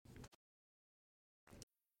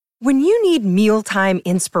When you need mealtime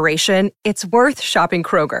inspiration, it's worth shopping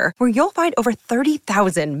Kroger, where you'll find over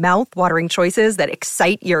 30,000 mouth-watering choices that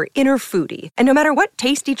excite your inner foodie. And no matter what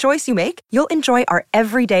tasty choice you make, you'll enjoy our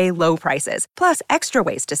everyday low prices, plus extra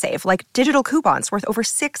ways to save, like digital coupons worth over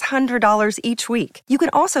 $600 each week. You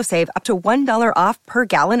can also save up to $1 off per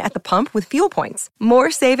gallon at the pump with fuel points.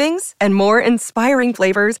 More savings and more inspiring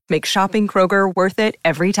flavors make shopping Kroger worth it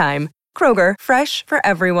every time. Kroger, fresh for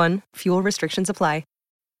everyone. Fuel restrictions apply.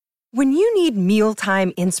 When you need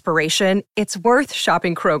mealtime inspiration, it's worth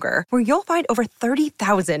shopping Kroger, where you'll find over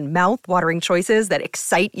 30,000 mouth-watering choices that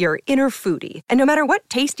excite your inner foodie. And no matter what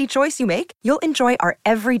tasty choice you make, you'll enjoy our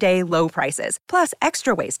everyday low prices, plus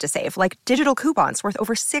extra ways to save, like digital coupons worth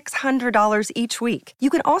over $600 each week. You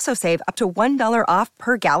can also save up to $1 off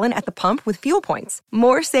per gallon at the pump with fuel points.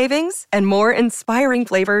 More savings and more inspiring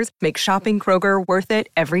flavors make shopping Kroger worth it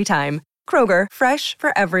every time. Kroger, fresh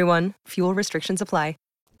for everyone. Fuel restrictions apply.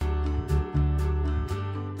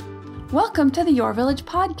 Welcome to the Your Village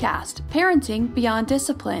podcast, Parenting Beyond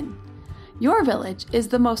Discipline. Your Village is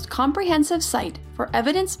the most comprehensive site for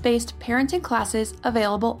evidence-based parenting classes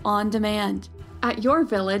available on demand at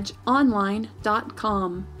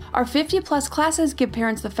yourvillageonline.com. Our 50-plus classes give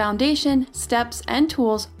parents the foundation, steps, and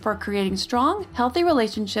tools for creating strong, healthy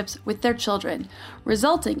relationships with their children,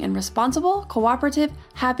 resulting in responsible, cooperative,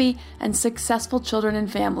 happy, and successful children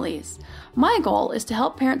and families. My goal is to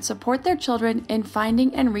help parents support their children in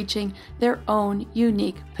finding and reaching their own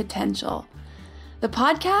unique potential. The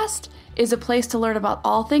podcast is a place to learn about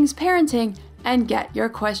all things parenting and get your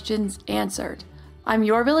questions answered. I'm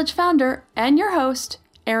Your Village founder and your host,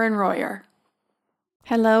 Erin Royer.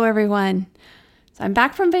 Hello, everyone. So I'm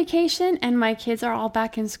back from vacation and my kids are all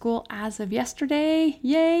back in school as of yesterday.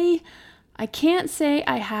 Yay! I can't say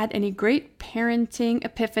I had any great parenting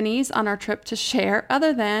epiphanies on our trip to share,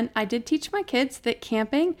 other than I did teach my kids that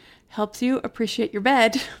camping helps you appreciate your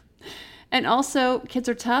bed. And also, kids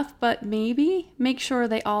are tough, but maybe make sure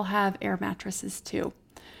they all have air mattresses too.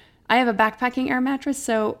 I have a backpacking air mattress,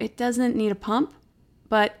 so it doesn't need a pump,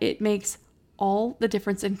 but it makes all the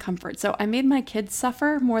difference in comfort. So I made my kids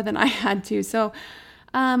suffer more than I had to. So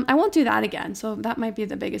I won't do that again. So that might be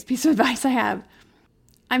the biggest piece of advice I have.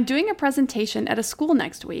 I'm doing a presentation at a school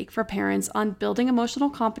next week for parents on building emotional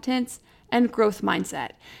competence and growth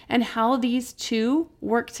mindset, and how these two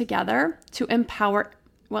work together to empower,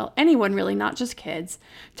 anyone really, not just kids,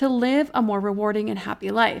 to live a more rewarding and happy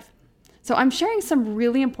life. So I'm sharing some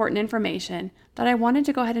really important information that I wanted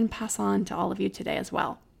to go ahead and pass on to all of you today as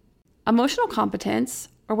well. Emotional competence,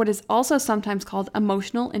 or what is also sometimes called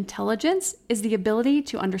emotional intelligence, is the ability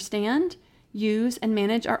to understand, use, and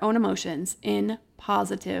manage our own emotions in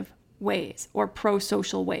positive ways or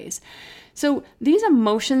pro-social ways. So these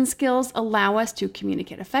emotion skills allow us to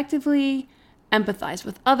communicate effectively, empathize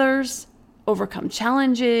with others, overcome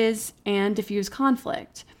challenges, and diffuse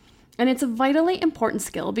conflict. And it's a vitally important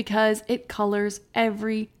skill because it colors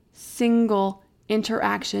every single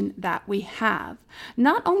interaction that we have.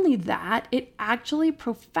 Not only that, it actually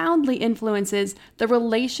profoundly influences the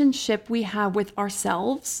relationship we have with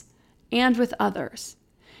ourselves and with others.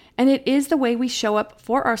 And it is the way we show up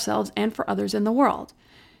for ourselves and for others in the world.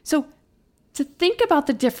 So to think about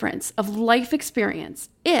the difference of life experience,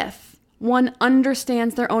 if one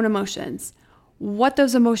understands their own emotions, what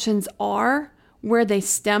those emotions are, where they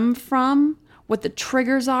stem from, what the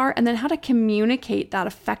triggers are, and then how to communicate that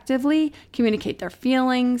effectively, communicate their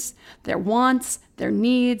feelings, their wants, their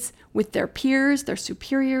needs with their peers, their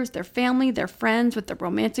superiors, their family, their friends, with their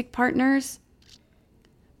romantic partners.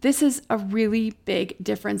 This is a really big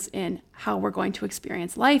difference in how we're going to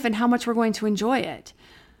experience life and how much we're going to enjoy it.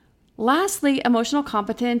 Lastly, emotional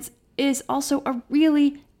competence is also a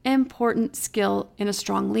really important skill in a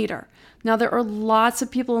strong leader. Now, there are lots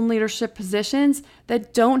of people in leadership positions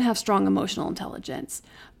that don't have strong emotional intelligence,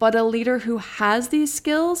 but a leader who has these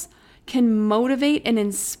skills can motivate and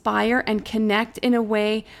inspire and connect in a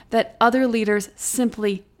way that other leaders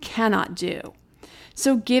simply cannot do.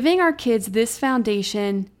 So giving our kids this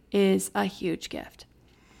foundation is a huge gift.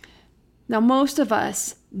 Now, most of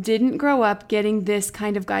us didn't grow up getting this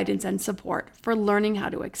kind of guidance and support for learning how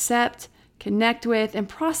to accept, connect with, and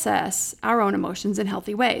process our own emotions in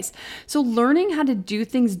healthy ways. So learning how to do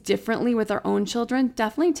things differently with our own children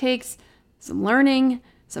definitely takes some learning,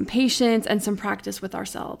 some patience, and some practice with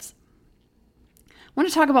ourselves. I want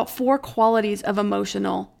to talk about 4 qualities of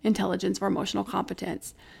emotional intelligence or emotional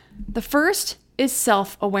competence. The first is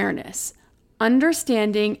self-awareness,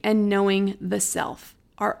 understanding and knowing the self,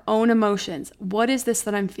 our own emotions. What is this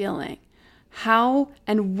that I'm feeling? How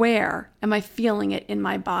and where am I feeling it in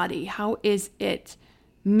my body? How is it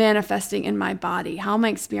manifesting in my body? How am I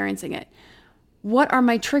experiencing it? What are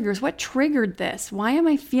my triggers? What triggered this? Why am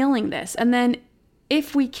I feeling this? And then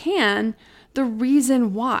if we can, the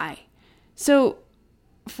reason why. So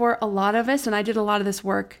for a lot of us, and I did a lot of this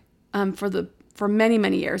work for many,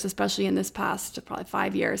 many years, especially in this past probably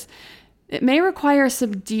 5 years, it may require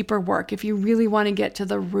some deeper work if you really want to get to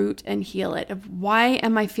the root and heal it of why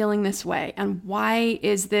am I feeling this way? And why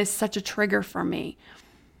is this such a trigger for me?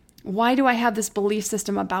 Why do I have this belief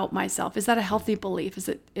system about myself? Is that a healthy belief?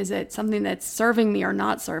 Is it something that's serving me or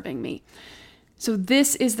not serving me? So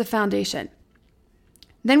this is the foundation.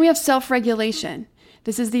 Then we have self-regulation.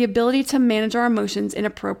 This is the ability to manage our emotions in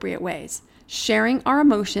appropriate ways, sharing our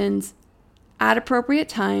emotions at appropriate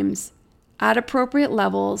times, at appropriate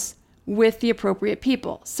levels, with the appropriate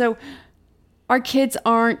people. So our kids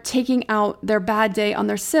aren't taking out their bad day on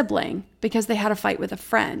their sibling because they had a fight with a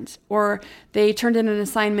friend, or they turned in an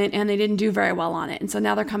assignment and they didn't do very well on it. And so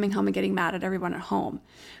now they're coming home and getting mad at everyone at home.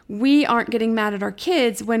 We aren't getting mad at our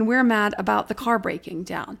kids when we're mad about the car breaking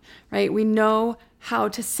down, right? We know how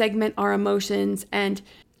to segment our emotions and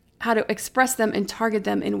how to express them and target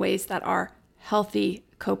them in ways that are healthy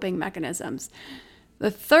coping mechanisms.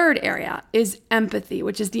 The third area is empathy,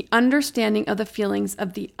 which is the understanding of the feelings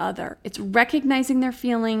of the other. It's recognizing their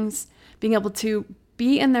feelings, being able to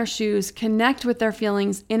be in their shoes, connect with their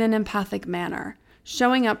feelings in an empathic manner,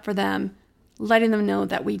 showing up for them, letting them know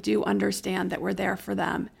that we do understand, that we're there for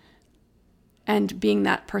them, and being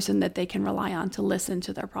that person that they can rely on to listen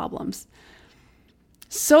to their problems.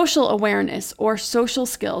 Social awareness or social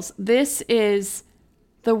skills. This is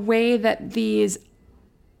the way that these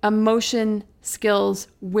emotion skills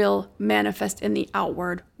will manifest in the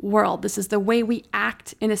outward world. This is the way we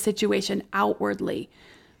act in a situation outwardly.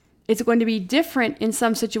 It's going to be different in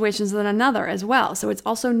some situations than another as well. So it's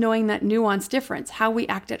also knowing that nuanced difference. How we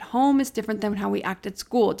act at home is different than how we act at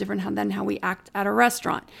school, different than how we act at a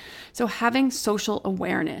restaurant. So having social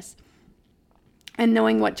awareness and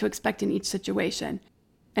knowing what to expect in each situation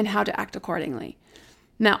and how to act accordingly.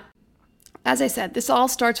 Now, as I said, this all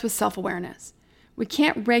starts with self-awareness. We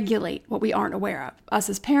can't regulate what we aren't aware of, us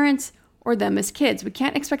as parents or them as kids. We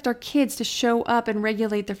can't expect our kids to show up and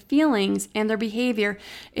regulate their feelings and their behavior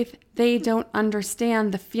if they don't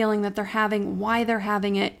understand the feeling that they're having, why they're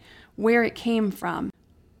having it, where it came from.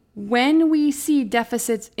 When we see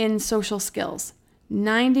deficits in social skills,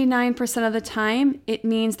 99% of the time, it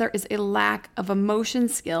means there is a lack of emotion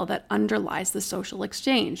skill that underlies the social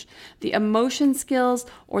exchange. The emotion skills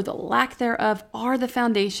or the lack thereof are the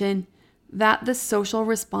foundation that the social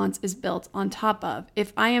response is built on top of.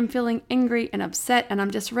 If I am feeling angry and upset and I'm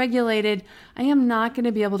dysregulated, I am not going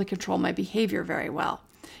to be able to control my behavior very well.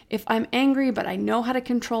 If I'm angry, but I know how to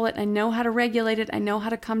control it, I know how to regulate it, I know how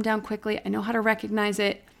to come down quickly, I know how to recognize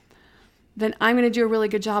it, then I'm going to do a really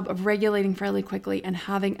good job of regulating fairly quickly and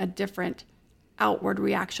having a different outward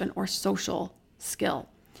reaction or social skill.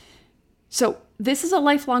 So this is a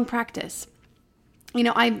lifelong practice.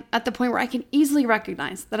 I'm at the point where I can easily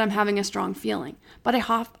recognize that I'm having a strong feeling, but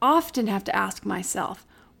I often have to ask myself,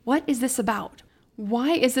 what is this about?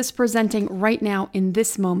 Why is this presenting right now in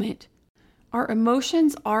this moment? Our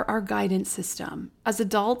emotions are our guidance system. As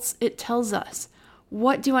adults, it tells us,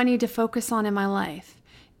 what do I need to focus on in my life?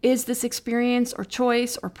 Is this experience or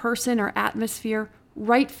choice or person or atmosphere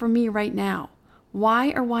right for me right now?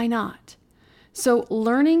 Why or why not? So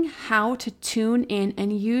learning how to tune in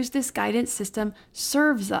and use this guidance system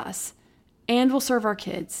serves us and will serve our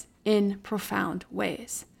kids in profound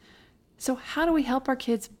ways. So how do we help our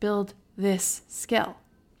kids build this skill?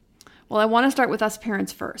 Well, I want to start with us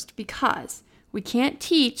parents first, because we can't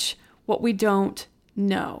teach what we don't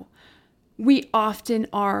know. We often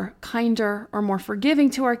are kinder or more forgiving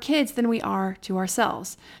to our kids than we are to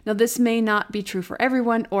ourselves. Now, this may not be true for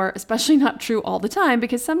everyone, or especially not true all the time,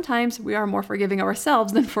 because sometimes we are more forgiving of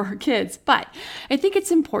ourselves than for our kids. But I think it's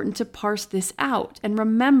important to parse this out and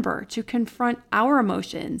remember to confront our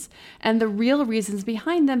emotions and the real reasons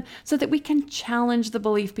behind them so that we can challenge the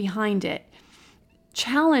belief behind it.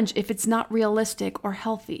 Challenge if it's not realistic or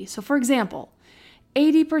healthy. So, for example,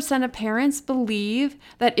 80% of parents believe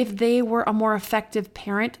that if they were a more effective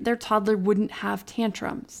parent, their toddler wouldn't have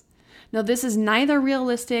tantrums. Now, this is neither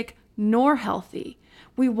realistic nor healthy.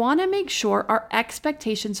 We want to make sure our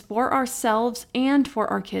expectations for ourselves and for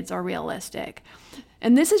our kids are realistic.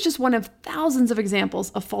 And this is just one of thousands of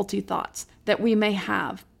examples of faulty thoughts that we may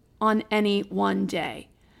have on any one day.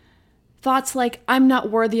 Thoughts like, I'm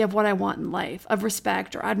not worthy of what I want in life, of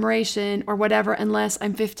respect or admiration or whatever, unless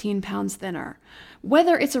I'm 15 pounds thinner.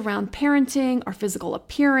 Whether it's around parenting, our physical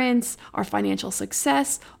appearance, our financial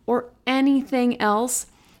success, or anything else,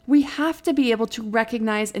 We have to be able to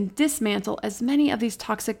recognize and dismantle as many of these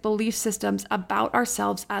toxic belief systems about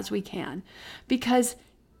ourselves as we can. Because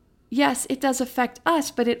yes, it does affect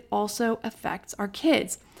us, but it also affects our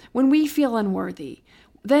kids. When we feel unworthy,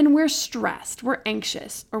 then we're stressed, we're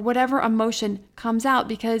anxious, or whatever emotion comes out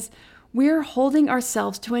because we're holding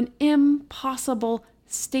ourselves to an impossible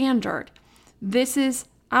standard. This is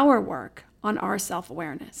our work on our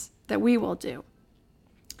self-awareness that we will do.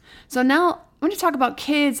 So now I'm going to talk about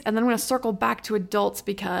kids, and then I'm going to circle back to adults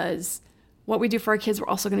because what we do for our kids, we're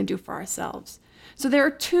also going to do for ourselves. So there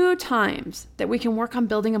are 2 times that we can work on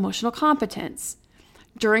building emotional competence: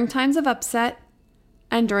 during times of upset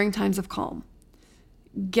and during times of calm.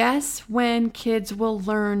 Guess when kids will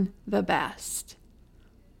learn the best?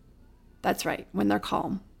 That's right, when they're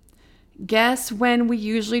calm. Guess when we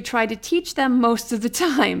usually try to teach them most of the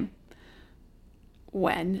time?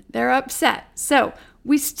 When they're upset. So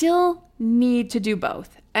we still need to do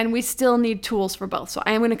both, and we still need tools for both. So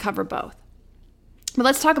I am going to cover both. But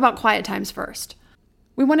let's talk about quiet times first.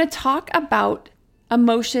 We want to talk about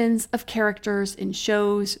emotions of characters in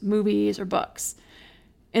shows, movies, or books.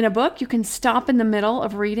 In a book, you can stop in the middle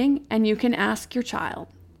of reading and you can ask your child,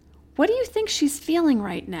 what do you think she's feeling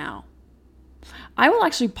right now? I will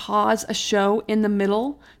actually pause a show in the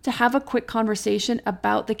middle to have a quick conversation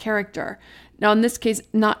about the character. Now, in this case,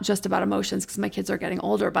 not just about emotions because my kids are getting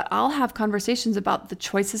older, but I'll have conversations about the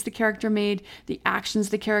choices the character made, the actions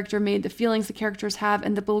the character made, the feelings the characters have,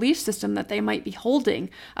 and the belief system that they might be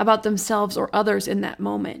holding about themselves or others in that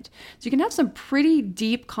moment. So you can have some pretty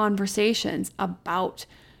deep conversations about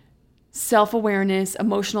self-awareness,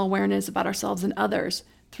 emotional awareness about ourselves and others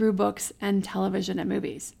through books and television and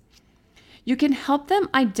movies. You can help them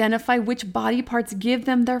identify which body parts give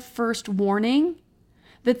them their first warning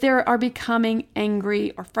that they are becoming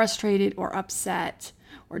angry or frustrated or upset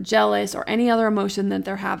or jealous or any other emotion that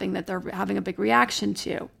they're having a big reaction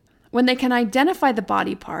to. When they can identify the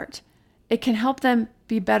body part, it can help them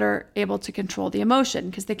be better able to control the emotion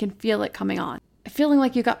because they can feel it coming on. Feeling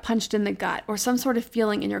like you got punched in the gut or some sort of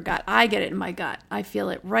feeling in your gut. I get it in my gut. I feel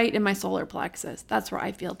it right in my solar plexus. That's where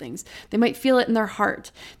I feel things. They might feel it in their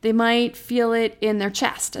heart. They might feel it in their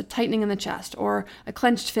chest, a tightening in the chest or a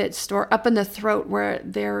clenched fist or up in the throat where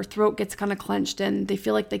their throat gets kind of clenched and they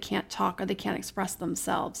feel like they can't talk or they can't express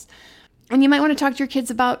themselves. And you might want to talk to your kids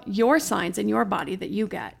about your signs in your body that you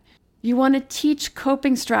get. You want to teach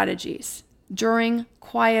coping strategies during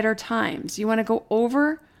quieter times. You want to go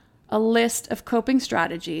over a list of coping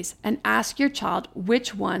strategies and ask your child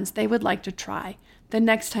which ones they would like to try the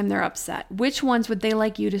next time they're upset. Which ones would they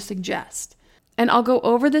like you to suggest? And I'll go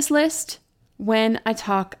over this list when I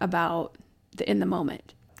talk about the in the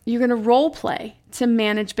moment. You're going to role play to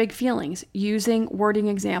manage big feelings using wording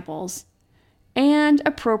examples and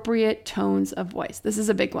appropriate tones of voice. This is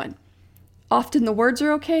a big one. Often the words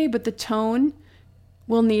are okay, but the tone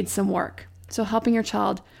will need some work. So helping your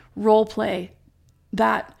child role play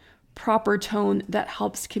that proper tone that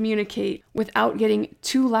helps communicate without getting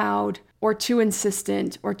too loud or too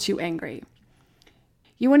insistent or too angry.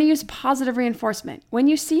 You want to use positive reinforcement. When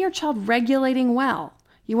you see your child regulating well,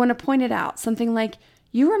 you want to point it out. Something like,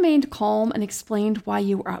 you remained calm and explained why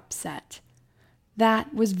you were upset.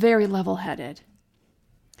 That was very level-headed.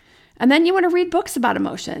 And then you want to read books about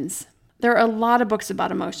emotions. There are a lot of books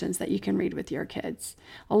about emotions that you can read with your kids.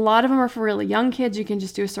 A lot of them are for really young kids. You can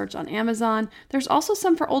just do a search on Amazon. There's also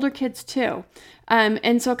some for older kids too.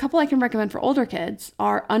 And so a couple I can recommend for older kids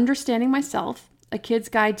are Understanding Myself, A Kid's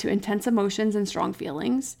Guide to Intense Emotions and Strong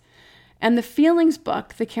Feelings, and the Feelings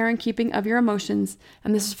book, The Care and Keeping of Your Emotions,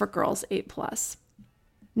 and this is for girls 8+.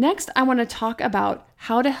 Next, I want to talk about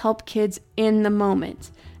how to help kids in the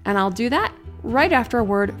moment, and I'll do that right after a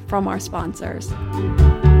word from our sponsors.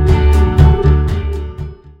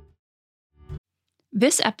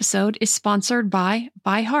 This episode is sponsored by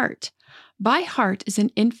ByHeart. ByHeart is an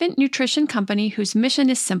infant nutrition company whose mission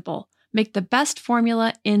is simple: make the best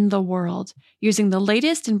formula in the world. Using the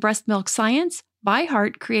latest in breast milk science,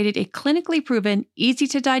 ByHeart created a clinically proven,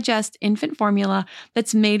 easy-to-digest infant formula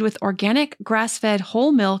that's made with organic, grass-fed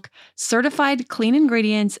whole milk, certified clean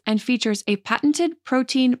ingredients, and features a patented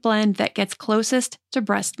protein blend that gets closest to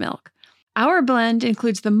breast milk. Our blend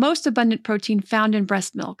includes the most abundant protein found in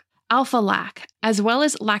breast milk, alpha-lac, as well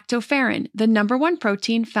as lactoferrin, the #1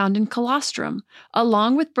 protein found in colostrum,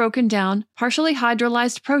 along with broken down, partially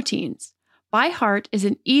hydrolyzed proteins. ByHeart is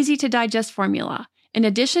an easy-to-digest formula. In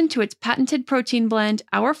addition to its patented protein blend,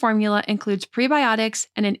 our formula includes prebiotics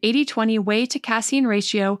and an 80-20 whey to casein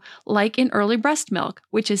ratio like in early breast milk,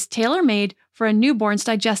 which is tailor-made for a newborn's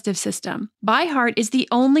digestive system. ByHeart is the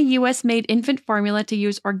only U.S.-made infant formula to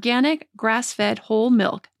use organic, grass-fed whole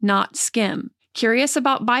milk, not skim. Curious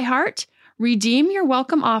about ByHeart? Redeem your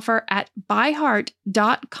welcome offer at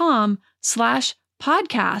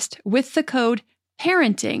byheart.com/podcast with the code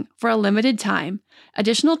PARENTING for a limited time.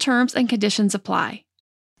 Additional terms and conditions apply.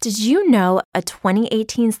 Did you know a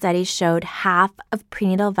 2018 study showed half of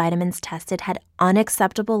prenatal vitamins tested had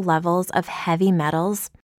unacceptable levels of heavy metals?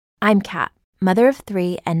 I'm Kat, mother of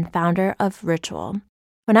 3 and founder of Ritual.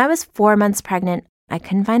 When I was 4 months pregnant, I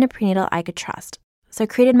couldn't find a prenatal I could trust, so I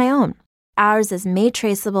created my own. Ours is made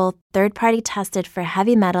traceable, third-party tested for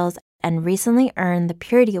heavy metals, and recently earned the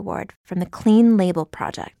Purity Award from the Clean Label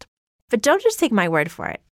Project. But don't just take my word for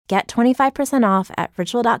it. Get 25% off at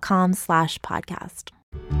ritual.com/podcast.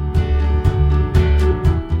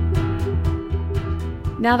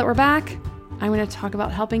 Now that we're back, I'm going to talk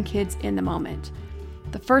about helping kids in the moment.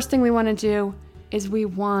 The first thing we want to do is we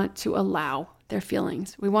want to allow their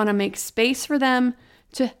feelings. We want to make space for them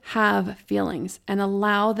to have feelings and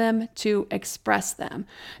allow them to express them.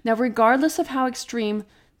 Now, regardless of how extreme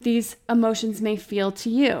these emotions may feel to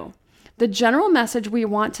you, the general message we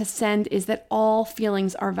want to send is that all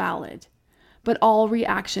feelings are valid, but all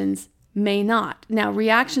reactions may not. Now,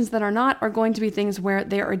 reactions that are not are going to be things where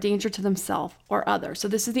they are a danger to themselves or others. So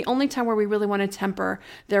this is the only time where we really want to temper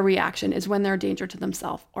their reaction, is when they're a danger to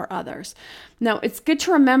themselves or others. Now, it's good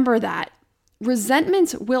to remember that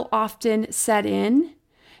resentment will often set in.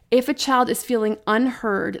 If a child is feeling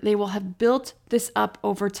unheard, they will have built this up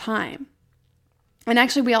over time. And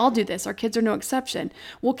actually, we all do this. Our kids are no exception.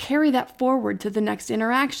 We'll carry that forward to the next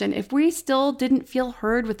interaction. If we still didn't feel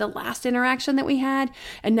heard with the last interaction that we had,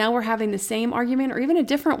 and now we're having the same argument or even a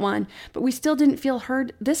different one, but we still didn't feel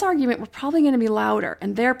heard, this argument, we're probably going to be louder,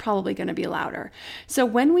 and they're probably going to be louder. So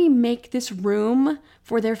when we make this room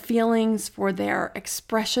for their feelings, for their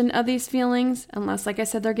expression of these feelings, unless, like I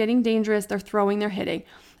said, they're getting dangerous, they're throwing, they're hitting.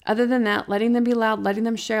 Other than that, letting them be loud, letting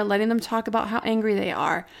them share, letting them talk about how angry they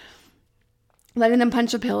are, letting them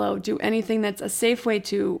punch a pillow, do anything that's a safe way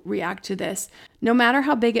to react to this. No matter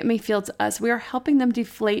how big it may feel to us, we are helping them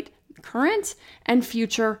deflate current and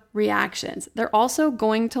future reactions. They're also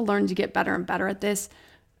going to learn to get better and better at this.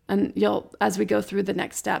 And as we go through the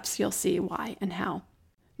next steps, you'll see why and how.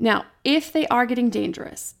 Now, if they are getting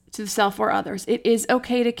dangerous to self or others, it is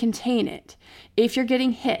okay to contain it. If you're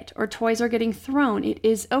getting hit or toys are getting thrown, it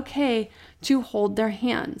is okay to hold their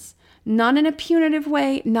hands. Not in a punitive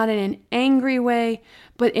way, not in an angry way,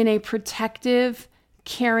 but in a protective,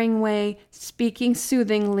 caring way, speaking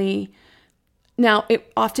soothingly. Now,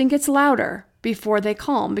 it often gets louder before they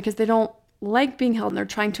calm because they don't like being held and they're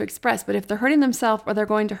trying to express. But if they're hurting themselves or they're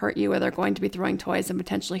going to hurt you or they're going to be throwing toys and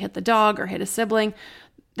potentially hit the dog or hit a sibling,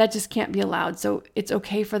 that just can't be allowed. So it's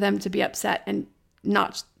okay for them to be upset and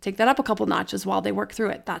not take that up a couple notches while they work through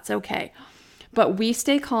it. That's okay. But we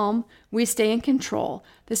stay calm, we stay in control.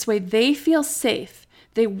 This way they feel safe.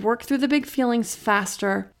 They work through the big feelings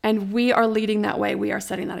faster, and we are leading that way. We are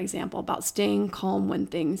setting that example about staying calm when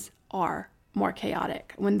things are more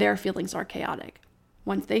chaotic, when their feelings are chaotic.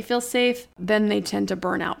 Once they feel safe, then they tend to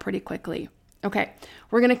burn out pretty quickly. Okay,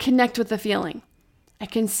 we're going to connect with the feeling. I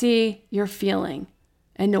can see you're feeling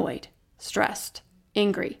annoyed, stressed,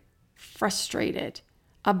 angry, frustrated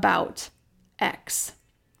about X.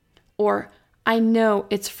 Or I know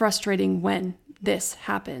it's frustrating when this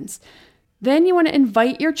happens. Then you want to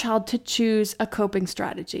invite your child to choose a coping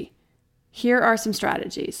strategy. Here are some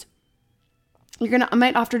strategies. I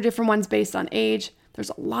might offer different ones based on age.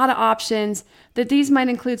 There's a lot of options. That these might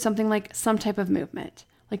include something like some type of movement,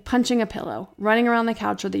 like punching a pillow, running around the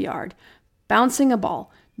couch or the yard, bouncing a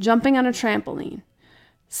ball, jumping on a trampoline.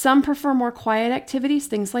 Some prefer more quiet activities,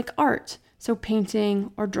 things like art, so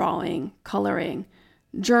painting or drawing, coloring,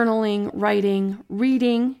 journaling, writing,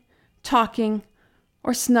 reading, talking,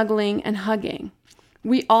 or snuggling and hugging.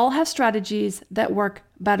 We all have strategies that work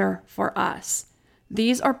better for us.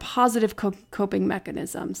 These are positive coping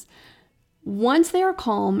mechanisms. Once they are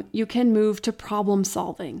calm, you can move to problem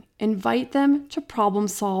solving. Invite them to problem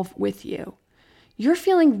solve with you. You're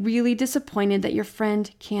feeling really disappointed that your friend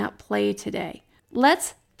can't play today.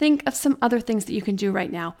 Let's think of some other things that you can do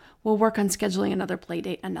right now. We'll work on scheduling another play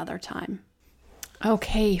date another time.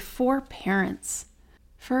 Okay, for parents.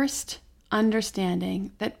 First,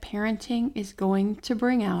 understanding that parenting is going to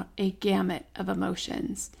bring out a gamut of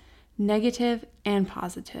emotions, negative and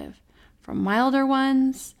positive, from milder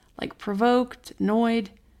ones like provoked,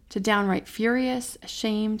 annoyed, to downright furious,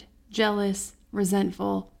 ashamed, jealous,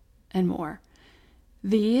 resentful, and more.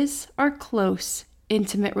 These are close,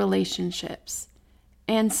 intimate relationships.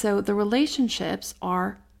 And so the relationships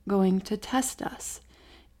are going to test us.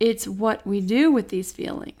 It's what we do with these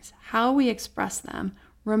feelings, how we express them,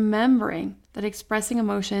 remembering that expressing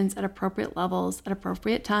emotions at appropriate levels, at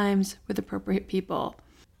appropriate times, with appropriate people.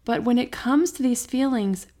 But when it comes to these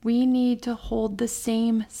feelings, we need to hold the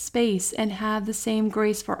same space and have the same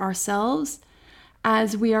grace for ourselves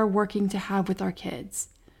as we are working to have with our kids.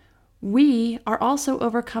 We are also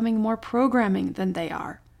overcoming more programming than they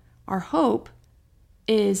are. Our hope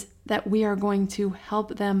is that we are going to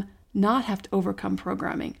help them not have to overcome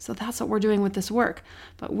programming. So that's what we're doing with this work.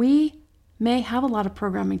 But we may have a lot of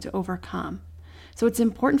programming to overcome. So it's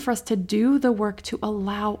important for us to do the work to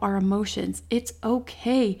allow our emotions. It's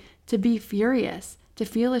okay to be furious, to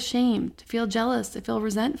feel ashamed, to feel jealous, to feel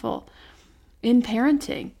resentful. In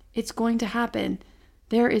parenting, it's going to happen.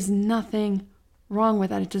 There is nothing wrong with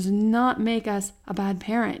that. It does not make us a bad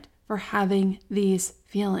parent for having these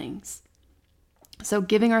feelings. So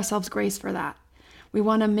giving ourselves grace for that. We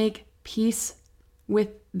want to make peace with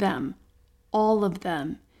them, all of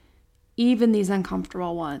them, even these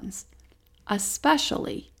uncomfortable ones,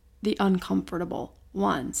 especially the uncomfortable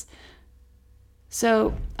ones.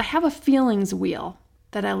 So I have a feelings wheel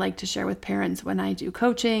that I like to share with parents when I do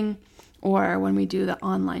coaching or when we do the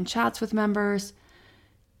online chats with members.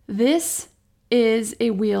 This is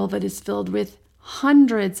a wheel that is filled with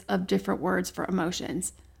hundreds of different words for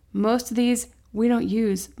emotions. Most of these we don't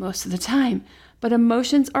use most of the time, but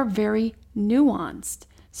emotions are very nuanced.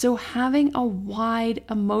 So having a wide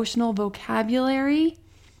emotional vocabulary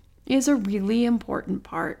is a really important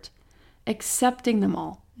part. Accepting them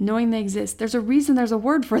all, knowing they exist. There's a reason there's a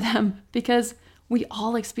word for them because we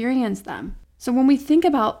all experience them. So when we think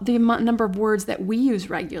about the number of words that we use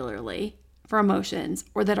regularly for emotions,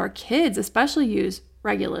 or that our kids especially use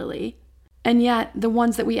regularly, and yet the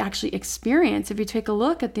ones that we actually experience, if you take a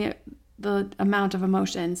look at the amount of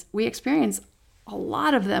emotions, we experience a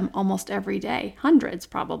lot of them almost every day, hundreds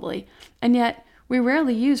probably, and yet we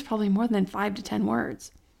rarely use probably more than 5 to 10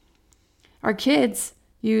 words. Our kids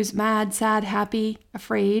use mad, sad, happy,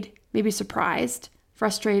 afraid, maybe surprised,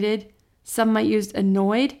 frustrated. Some might use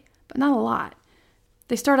annoyed, but not a lot.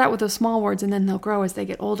 They start out with those small words and then they'll grow as they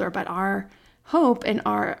get older, but our hope and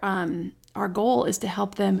our goal is to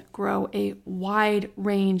help them grow a wide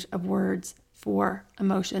range of words for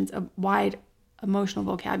emotions, a wide emotional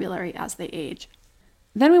vocabulary as they age.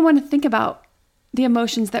 Then we want to think about the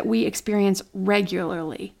emotions that we experience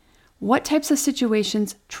regularly. What types of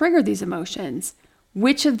situations trigger these emotions?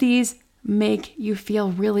 Which of these make you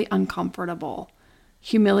feel really uncomfortable?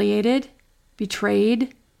 Humiliated,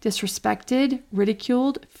 betrayed, disrespected,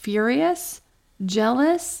 ridiculed, furious,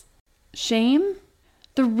 jealous, shame?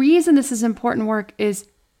 The reason this is important work is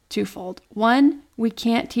twofold. One, we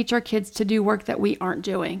can't teach our kids to do work that we aren't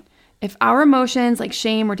doing. If our emotions like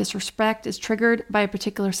shame or disrespect is triggered by a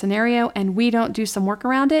particular scenario and we don't do some work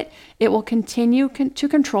around it, it will continue to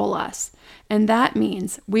control us. And that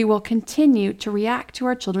means we will continue to react to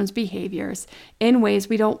our children's behaviors in ways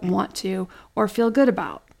we don't want to or feel good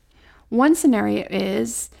about. One scenario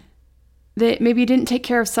is that maybe you didn't take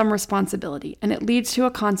care of some responsibility and it leads to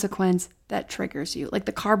a consequence that triggers you. Like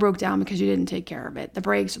the car broke down because you didn't take care of it. The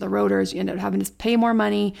brakes or the rotors, you end up having to pay more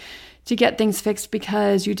money to get things fixed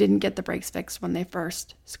because you didn't get the brakes fixed when they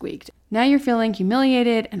first squeaked. Now you're feeling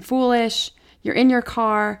humiliated and foolish. You're in your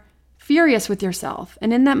car, furious with yourself.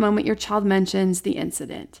 And in that moment, your child mentions the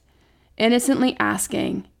incident, innocently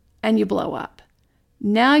asking, and you blow up.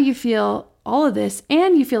 Now you feel all of this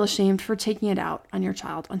and you feel ashamed for taking it out on your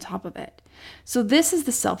child on top of it. So this is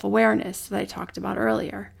the self-awareness that I talked about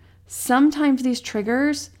earlier. Sometimes these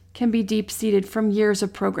triggers can be deep-seated from years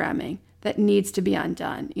of programming that needs to be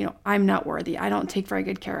undone. I'm not worthy. I don't take very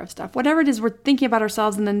good care of stuff. Whatever it is, we're thinking about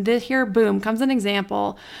ourselves, and then here, boom, comes an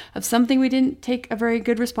example of something we didn't take a very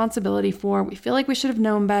good responsibility for. We feel like we should have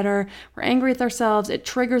known better. We're angry with ourselves. It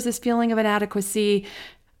triggers this feeling of inadequacy.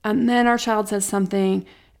 And then our child says something,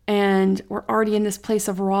 and we're already in this place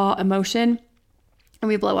of raw emotion, and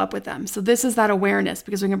we blow up with them. So this is that awareness,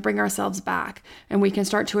 because we can bring ourselves back and we can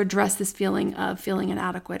start to address this feeling of feeling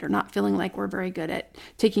inadequate or not feeling like we're very good at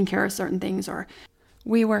taking care of certain things, or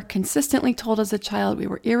we were consistently told as a child we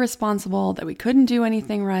were irresponsible, that we couldn't do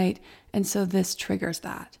anything right. And so this triggers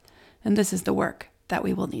that. And this is the work that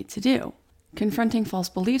we will need to do. Confronting false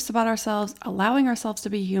beliefs about ourselves, allowing ourselves to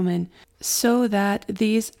be human so that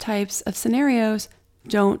these types of scenarios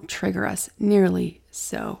don't trigger us nearly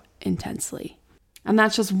so intensely. And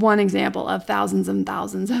that's just one example of thousands and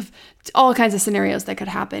thousands of all kinds of scenarios that could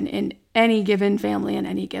happen in any given family in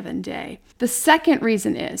any given day. The second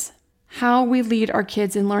reason is how we lead our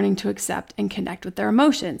kids in learning to accept and connect with their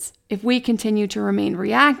emotions if we continue to remain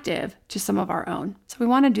reactive to some of our own. So we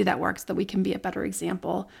want to do that work so that we can be a better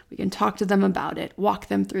example. We can talk to them about it, walk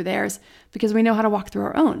them through theirs, because we know how to walk through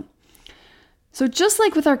our own. So just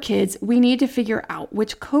like with our kids, we need to figure out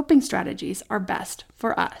which coping strategies are best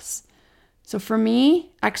for us. So for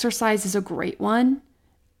me, exercise is a great one.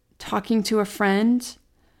 Talking to a friend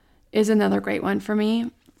is another great one for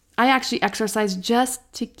me. I actually exercise just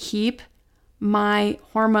to keep my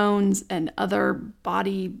hormones and other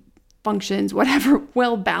body functions, whatever,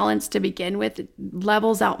 well balanced to begin with. It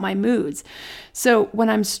levels out my moods. So when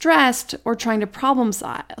I'm stressed or trying to problem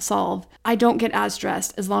solve, I don't get as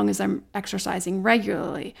stressed as long as I'm exercising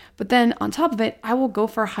regularly. But then on top of it, I will go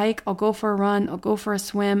for a hike, I'll go for a run, I'll go for a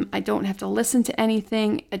swim. I don't have to listen to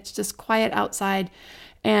anything. It's just quiet outside.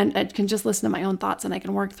 And I can just listen to my own thoughts and I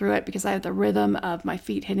can work through it because I have the rhythm of my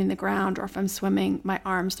feet hitting the ground, or if I'm swimming, my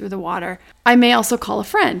arms through the water. I may also call a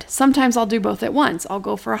friend. Sometimes I'll do both at once. I'll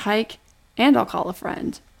go for a hike and I'll call a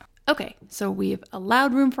friend. Okay, so we've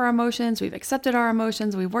allowed room for our emotions. We've accepted our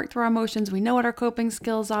emotions. We've worked through our emotions. We know what our coping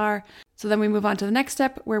skills are. So then we move on to the next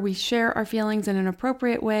step where we share our feelings in an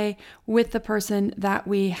appropriate way with the person that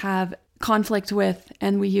we have conflict with.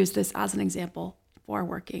 And we use this as an example for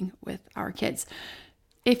working with our kids.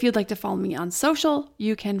 If you'd like to follow me on social,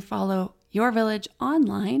 you can follow Your Village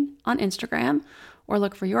online on Instagram or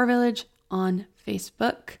look for Your Village on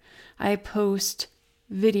Facebook. I post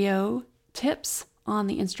video tips on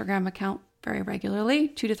the Instagram account very regularly,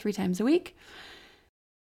 2 to 3 times a week.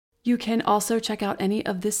 You can also check out any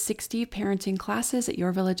of the 60 parenting classes at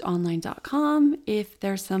yourvillageonline.com if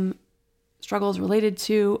there's some struggles related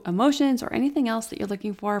to emotions or anything else that you're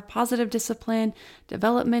looking for. Positive discipline,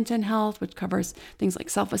 development and health, which covers things like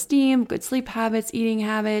self-esteem, good sleep habits, eating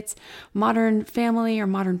habits, modern family or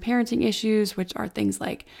modern parenting issues, which are things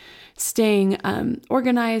like staying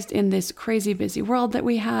organized in this crazy busy world that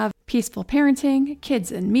we have, peaceful parenting,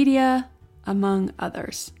 kids and media, among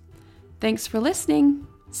others. Thanks for listening.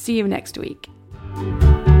 See you next week.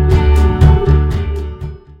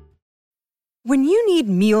 When you need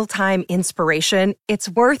mealtime inspiration, it's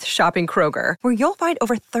worth shopping Kroger, where you'll find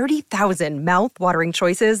over 30,000 mouth-watering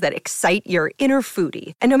choices that excite your inner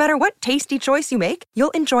foodie. And no matter what tasty choice you make,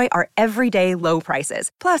 you'll enjoy our everyday low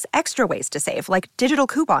prices, plus extra ways to save, like digital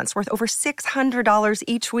coupons worth over $600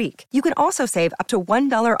 each week. You can also save up to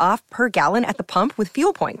 $1 off per gallon at the pump with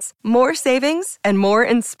fuel points. More savings and more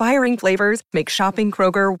inspiring flavors make shopping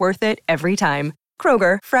Kroger worth it every time.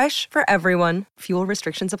 Kroger, fresh for everyone. Fuel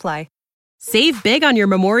restrictions apply. Save big on your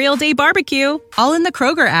Memorial Day barbecue, all in the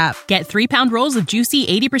Kroger app. Get 3-pound rolls of juicy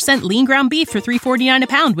 80% lean ground beef for $3.49 a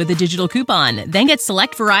pound with a digital coupon. Then get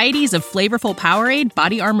select varieties of flavorful Powerade,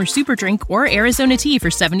 Body Armor Super Drink, or Arizona tea for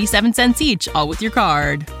 77 cents each, all with your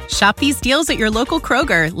card. Shop these deals at your local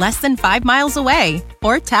Kroger, less than 5 miles away.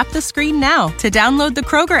 Or tap the screen now to download the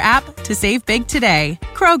Kroger app to save big today.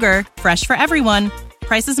 Kroger, fresh for everyone.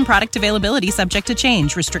 Prices and product availability subject to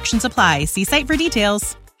change. Restrictions apply. See site for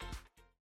details.